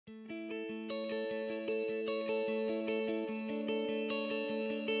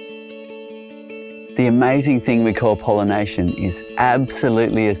The amazing thing we call pollination is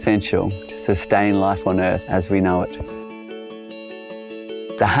absolutely essential to sustain life on Earth as we know it.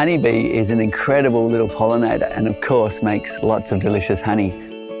 The honeybee is an incredible little pollinator and of course makes lots of delicious honey.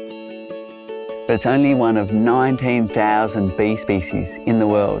 But it's only one of 19,000 bee species in the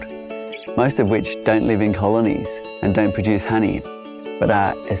world, most of which don't live in colonies and don't produce honey, but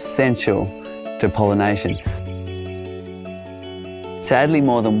are essential to pollination. Sadly,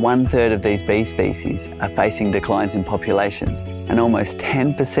 more than 1/3 of these bee species are facing declines in population, and almost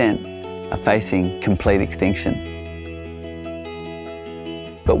 10% are facing complete extinction.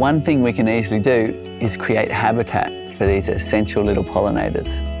 But one thing we can easily do is create habitat for these essential little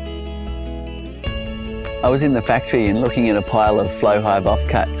pollinators. I was in the factory and looking at a pile of Flow Hive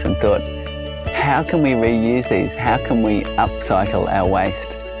offcuts and thought, how can we reuse these? How can we upcycle our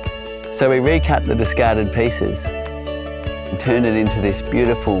waste? So we recut the discarded pieces and turned it into this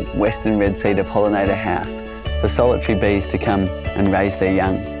beautiful western red cedar pollinator house for solitary bees to come and raise their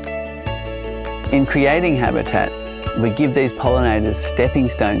young. In creating habitat, we give these pollinators stepping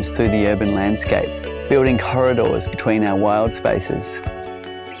stones through the urban landscape, building corridors between our wild spaces.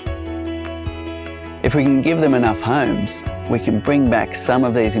 If we can give them enough homes, we can bring back some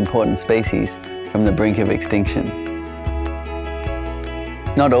of these important species from the brink of extinction.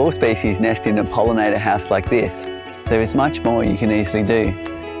 Not all species nest in a pollinator house like this. There is much more you can easily do.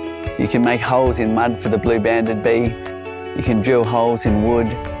 You can make holes in mud for the blue-banded bee, you can drill holes in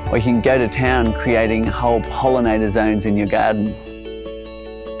wood, or you can go to town creating whole pollinator zones in your garden.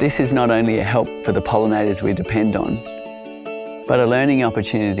 This is not only a help for the pollinators we depend on, but a learning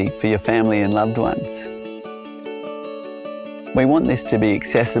opportunity for your family and loved ones. We want this to be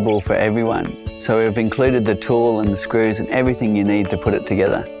accessible for everyone, so we've included the tool and the screws and everything you need to put it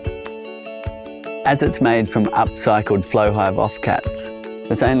together. As it's made from upcycled Flow Hive offcuts,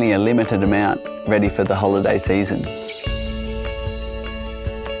 there's only a limited amount ready for the holiday season.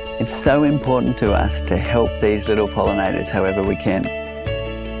 It's so important to us to help these little pollinators however we can.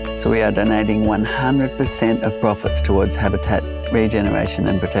 So we are donating 100% of profits towards habitat regeneration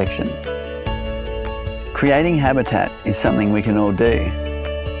and protection. Creating habitat is something we can all do.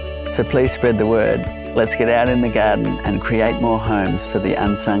 So please spread the word. Let's get out in the garden and create more homes for the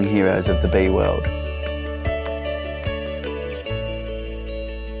unsung heroes of the bee world.